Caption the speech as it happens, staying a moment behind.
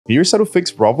Here's how to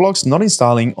fix Roblox not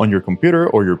installing on your computer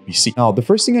or your PC. Now, the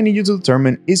first thing I need you to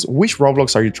determine is which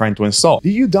Roblox are you trying to install. Do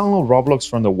you download Roblox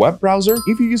from the web browser?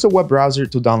 If you use a web browser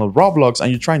to download Roblox and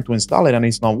you're trying to install it and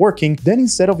it's not working, then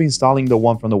instead of installing the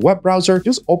one from the web browser,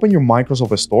 just open your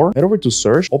Microsoft Store, head over to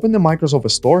search, open the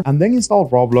Microsoft Store, and then install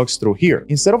Roblox through here.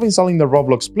 Instead of installing the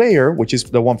Roblox player, which is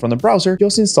the one from the browser,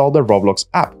 just install the Roblox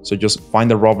app. So just find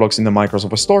the Roblox in the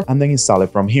Microsoft Store and then install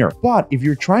it from here. But if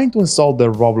you're trying to install the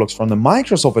Roblox from the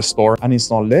Microsoft Store and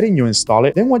it's not letting you install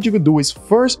it, then what you could do is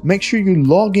first make sure you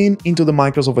log in into the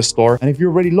Microsoft Store. And if you're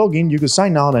already logged in, you could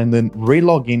sign out and then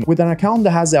re-log in with an account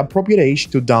that has the appropriate age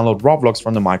to download Roblox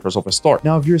from the Microsoft Store.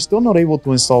 Now, if you're still not able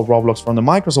to install Roblox from the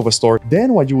Microsoft Store,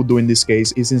 then what you would do in this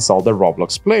case is install the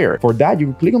Roblox player. For that, you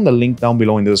can click on the link down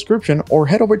below in the description or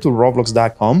head over to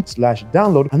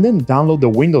roblox.com/download and then download the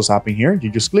Windows app in here. You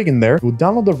just click in there, you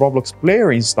download the Roblox player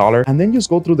installer, and then just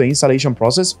go through the installation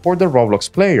process for the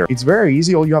Roblox player. It's very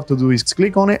easy. All you have to do is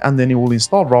click on it and then it will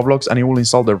install Roblox and it will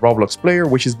install the Roblox player,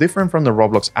 which is different from the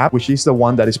Roblox app, which is the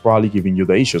one that is probably giving you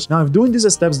the issues. Now, if doing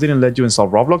these steps didn't let you install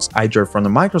Roblox, either from the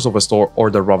Microsoft Store or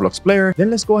the Roblox player, then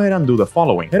let's go ahead and do the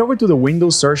following. Head over to the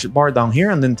Windows search bar down here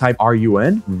and then type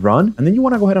run, and then you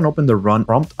want to go ahead and open the run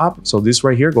prompt app. So this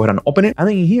right here, go ahead and open it. And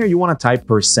then in here, you want to type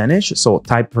 %. So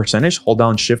type %, hold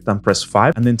down shift and press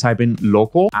 5, and then type in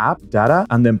local app data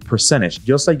and then %,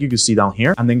 just like you can see down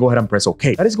here, and then go ahead and press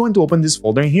OK. That is going to open this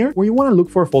folder in here where you want to look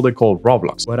for a folder called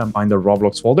Roblox. Go ahead and find the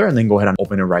Roblox folder and then go ahead and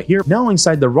open it right here. Now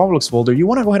inside the Roblox folder, you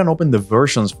want to go ahead and open the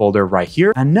versions folder right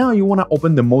here. And now you want to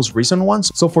open the most recent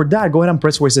ones. So for that, go ahead and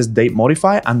press where it says date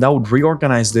modify, and that would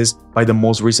reorganize this by the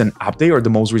most recent update or the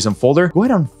most recent folder. Go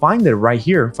ahead and find it right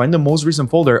here. Find the most recent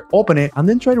folder, open it, and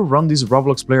then try to run this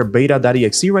Roblox player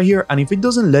beta.exe right here. And if it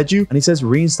doesn't let you and it says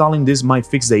reinstalling this might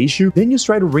fix the issue, then just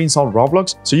try to reinstall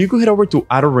Roblox. So you could head over to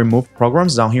add or remove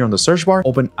programs down here on the search bar,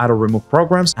 open add or remove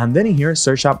programs, and then in here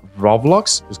search up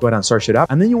Roblox. Just go ahead and search it up,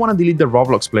 and then you want to delete the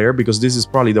Roblox player because this is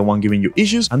probably the one giving you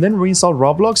issues, and then reinstall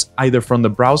Roblox either from the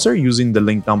browser using the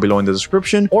link down below in the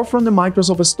description or from the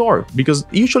Microsoft Store, because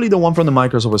usually the one from the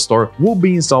Microsoft Store will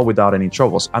be installed without any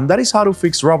troubles. And that is how to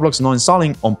fix Roblox not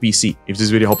installing on PC. If this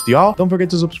video helped you out, don't forget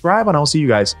to subscribe, and I'll see you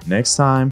guys next time.